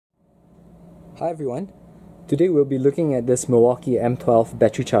Hi everyone, today we'll be looking at this Milwaukee M12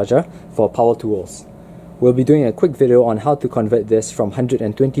 battery charger for power tools. We'll be doing a quick video on how to convert this from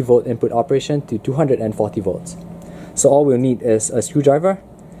 120 volt input operation to 240 volts. So all we'll need is a screwdriver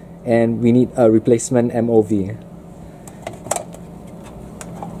and we need a replacement MOV.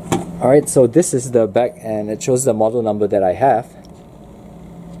 Alright, so this is the back and it shows the model number that I have.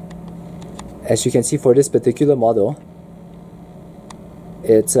 As you can see, for this particular model,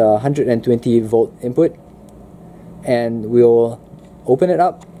 it's a 120 volt input, and we'll open it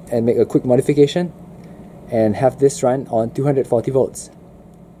up and make a quick modification and have this run on 240 volts.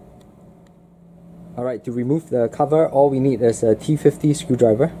 Alright, to remove the cover, all we need is a T50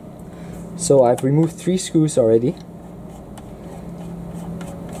 screwdriver. So I've removed 3 screws already,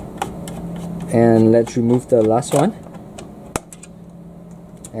 and let's remove the last one,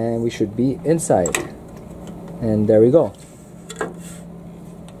 and we should be inside, and there we go.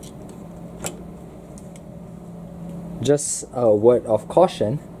 Just a word of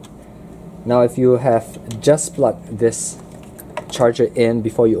caution, now if you have just plugged this charger in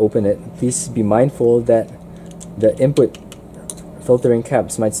before you open it, please be mindful that the input filtering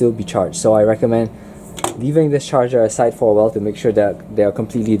caps might still be charged. So I recommend leaving this charger aside for a while to make sure that they are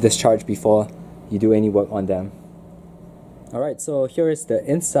completely discharged before you do any work on them. Alright, so here is the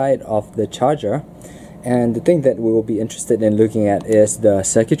inside of the charger, and the thing that we will be interested in looking at is the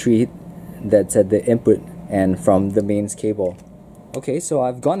circuitry that's at the input and from the mains cable. Okay, so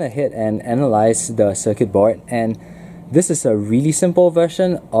I've gone ahead and analyzed the circuit board, and this is a really simple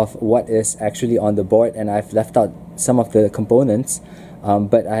version of what is actually on the board, and I've left out some of the components,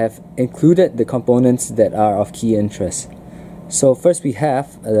 but I have included the components that are of key interest. So first we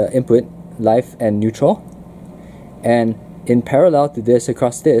have the input, live and neutral, and in parallel to this,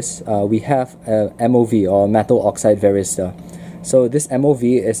 across this, we have a MOV, or metal oxide varistor. So this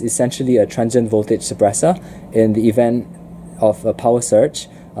MOV is essentially a transient voltage suppressor. In the event of a power surge,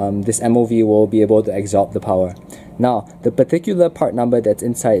 this MOV will be able to absorb the power. Now, the particular part number that's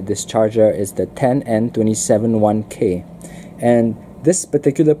inside this charger is the 10N271K, and this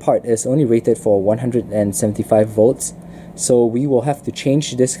particular part is only rated for 175 volts. So we will have to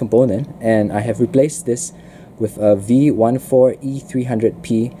change this component, and I have replaced this with a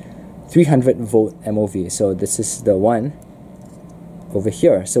V14E300P 300 volt MOV. So this is the one over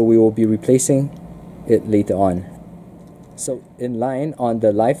here, so we will be replacing it later on. So in line on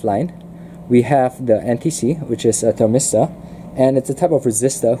the live line, we have the NTC, which is a thermistor, and it's a type of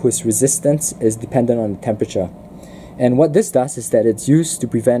resistor whose resistance is dependent on the temperature. And what this does is that it's used to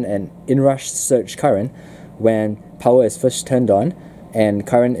prevent an inrush surge current when power is first turned on and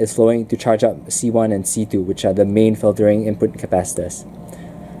current is flowing to charge up C1 and C2, which are the main filtering input capacitors.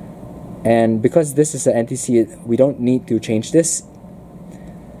 And because this is an NTC, we don't need to change this.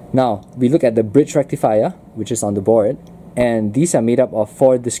 Now, we look at the bridge rectifier, which is on the board, and these are made up of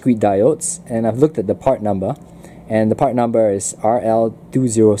 4 discrete diodes, and I've looked at the part number, and the part number is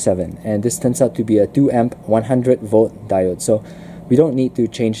RL207, and this turns out to be a 2 amp 100 volt diode, so we don't need to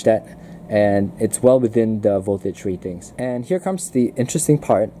change that, and it's well within the voltage ratings. And here comes the interesting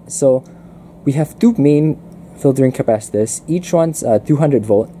part. So we have 2 main filtering capacitors, each one's 200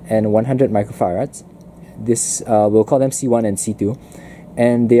 volt and 100 microfarads. This we'll call them C1 and C2,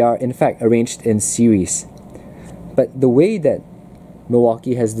 and they are in fact arranged in series. But the way that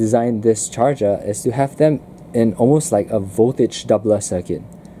Milwaukee has designed this charger is to have them in almost like a voltage doubler circuit.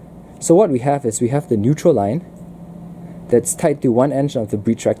 So what we have is we have the neutral line that's tied to one end of the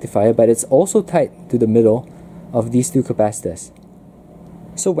bridge rectifier, but it's also tied to the middle of these 2 capacitors.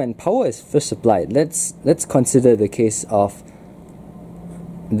 So when power is first supplied, let's consider the case of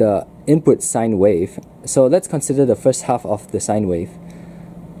the input sine wave. So let's consider the first half of the sine wave.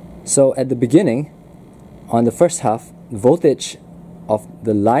 So at the beginning, on the first half, voltage of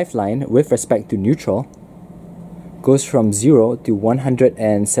the live line with respect to neutral goes from 0 to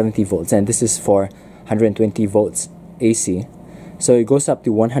 170 volts, and this is for 120 volts AC. So it goes up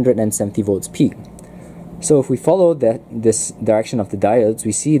to 170 volts peak. So if we follow this direction of the diodes,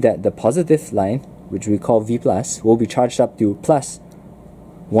 we see that the positive line, which we call V+, will be charged up to plus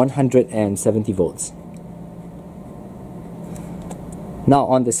 170 volts. Now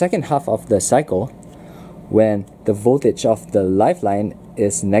on the second half of the cycle, when the voltage of the live line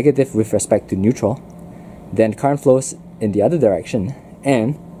is negative with respect to neutral, then current flows in the other direction,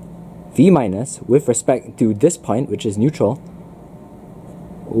 and V- with respect to this point, which is neutral,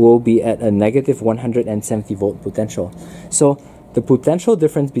 will be at a negative 170 volt potential. So the potential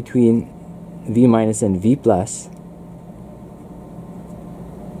difference between V- and V+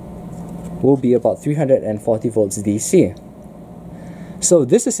 will be about 340 volts DC. So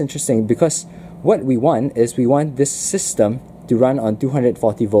this is interesting because what we want is we want this system to run on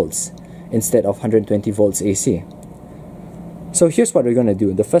 240 volts instead of 120 volts AC. So here's what we're going to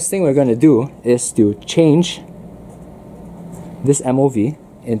do. The first thing we're going to do is to change this MOV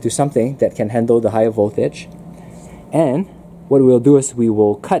into something that can handle the higher voltage. And what we'll do is we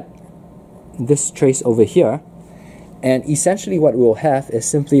will cut this trace over here, and essentially what we'll have is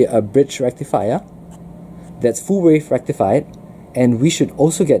simply a bridge rectifier that's full wave rectified, and we should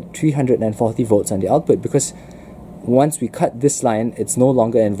also get 340 volts on the output, because once we cut this line, it's no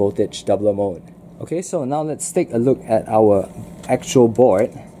longer in voltage doubler mode. Okay, so now let's take a look at our actual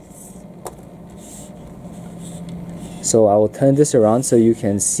board. So I will turn this around so you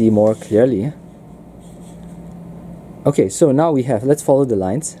can see more clearly. Okay, so now we have, let's follow the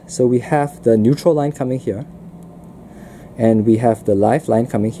lines. So we have the neutral line coming here, and we have the live line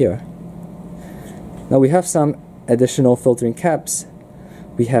coming here. Now we have some additional filtering caps.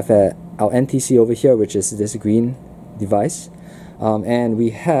 We have our NTC over here, which is this green device, and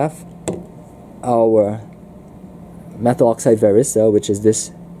we have our metal oxide varistor, which is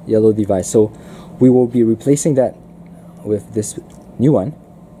this yellow device. So we will be replacing that with this new one.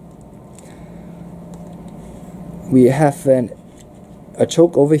 We have a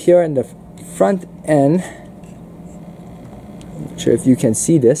choke over here in the front end. Not sure if you can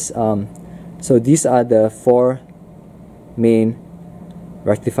see this. So these are the 4 main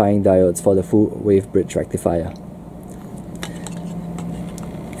rectifying diodes for the full wave bridge rectifier.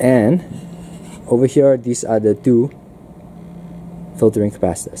 And over here, these are the 2 filtering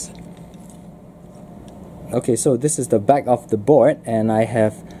capacitors. Okay, so this is the back of the board, and I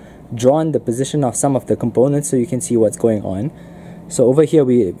have drawn the position of some of the components so you can see what's going on. So over here,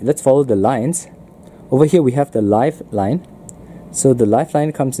 let's follow the lines. Over here we have the live line. So the live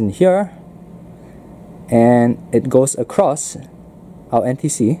line comes in here, and it goes across our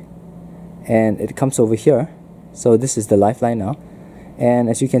NTC, and it comes over here. So this is the live line now, and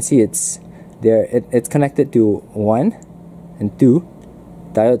as you can see, it's there. It's connected to 1 and 2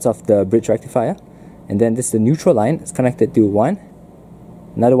 diodes of the bridge rectifier, and then this is the neutral line. It's connected to 1,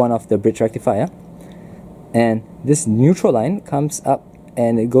 another one of the bridge rectifier, and this neutral line comes up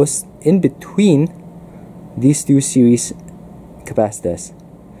and it goes in between these 2 series capacitors.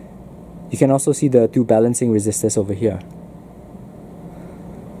 You can also see the 2 balancing resistors over here.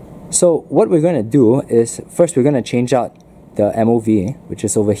 So what we're going to do is, first we're going to change out the MOV, which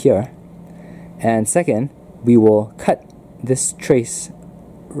is over here, and second we will cut this trace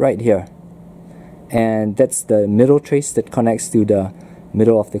right here, and that's the middle trace that connects to the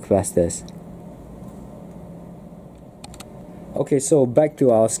middle of the capacitors. Okay, so back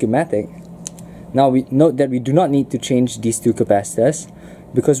to our schematic. Now we note that we do not need to change these 2 capacitors,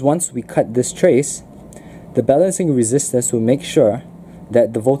 because once we cut this trace, the balancing resistors will make sure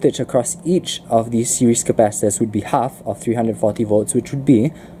that the voltage across each of these series capacitors would be half of 340 volts, which would be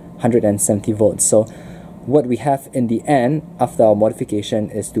 170 volts. So what we have in the end after our modification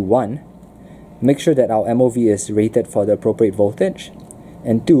is to 1, make sure that our MOV is rated for the appropriate voltage,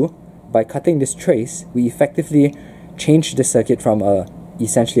 and 2, by cutting this trace, we effectively change the circuit from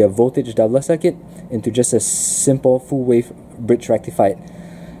essentially a voltage doubler circuit into just a simple full wave bridge rectified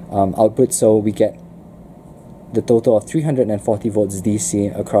output. So we get the total of 340 volts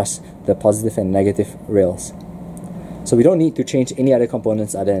DC across the positive and negative rails. So we don't need to change any other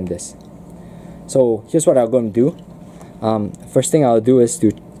components other than this. So here's what I'm going to do. First thing I'll do is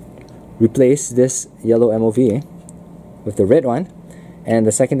to replace this yellow MOV with the red one, and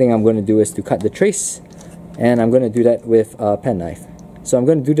the second thing I'm going to do is to cut the trace, and I'm going to do that with a penknife. So I'm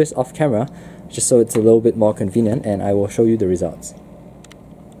going to do this off camera just so it's a little bit more convenient, and I will show you the results.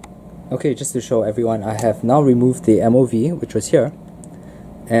 Okay, just to show everyone, I have now removed the MOV, which was here,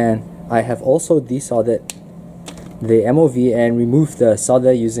 and I have also desoldered the MOV and removed the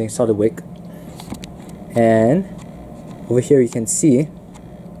solder using solder wick. And over here you can see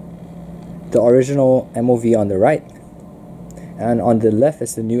the original MOV on the right, and on the left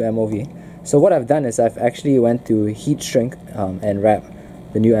is the new MOV. So what I've done is I've actually went to heat shrink and wrap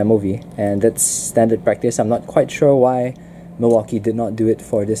the new MOV, and that's standard practice. I'm not quite sure why Milwaukee did not do it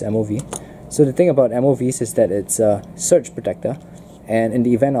for this MOV. So the thing about MOVs is that it's a surge protector, and in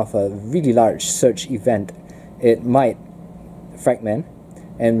the event of a really large surge event, it might fragment,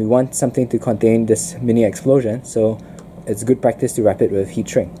 and we want something to contain this mini explosion, so it's good practice to wrap it with heat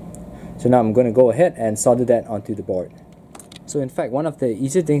shrink. So now I'm going to go ahead and solder that onto the board. So in fact, one of the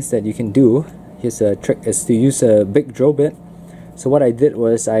easy things that you can do, here's a trick, is to use a big drill bit. So what I did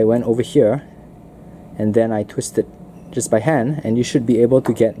was I went over here and then I twisted just by hand, and you should be able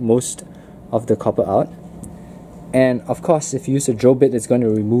to get most of the copper out. And of course, if you use a drill bit, it's going to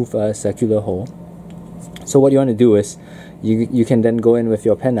remove a circular hole. So what you want to do is you can then go in with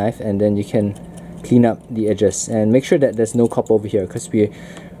your penknife and then you can clean up the edges and make sure that there's no copper over here, because we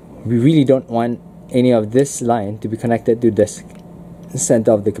really don't want any of this line to be connected to this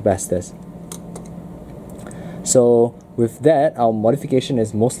center of the capacitors. So with that, our modification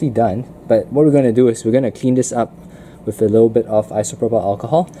is mostly done, but what we're going to do is we're going to clean this up with a little bit of isopropyl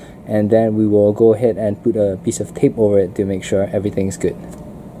alcohol, and then we will go ahead and put a piece of tape over it to make sure everything's good.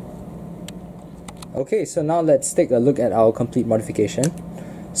 Okay, so now let's take a look at our complete modification.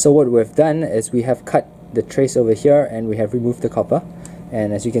 So what we've done is we have cut the trace over here and we have removed the copper,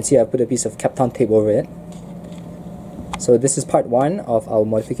 and as you can see, I've put a piece of Kapton tape over it. So this is part one of our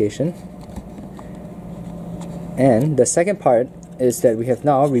modification. And the second part is that we have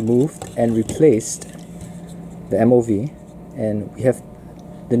now removed and replaced the MOV, and we have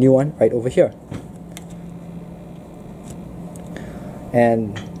the new one right over here.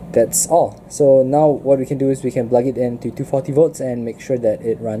 And that's all. So now what we can do is we can plug it into 240 volts and make sure that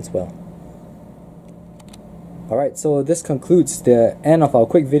it runs well. Alright, so this concludes the end of our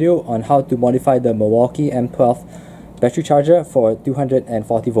quick video on how to modify the Milwaukee M12 battery charger for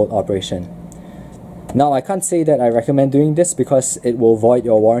 240 volt operation. Now, I can't say that I recommend doing this because it will void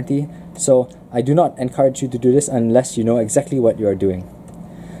your warranty, so I do not encourage you to do this unless you know exactly what you are doing.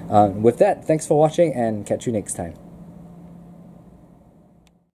 With that, thanks for watching and catch you next time.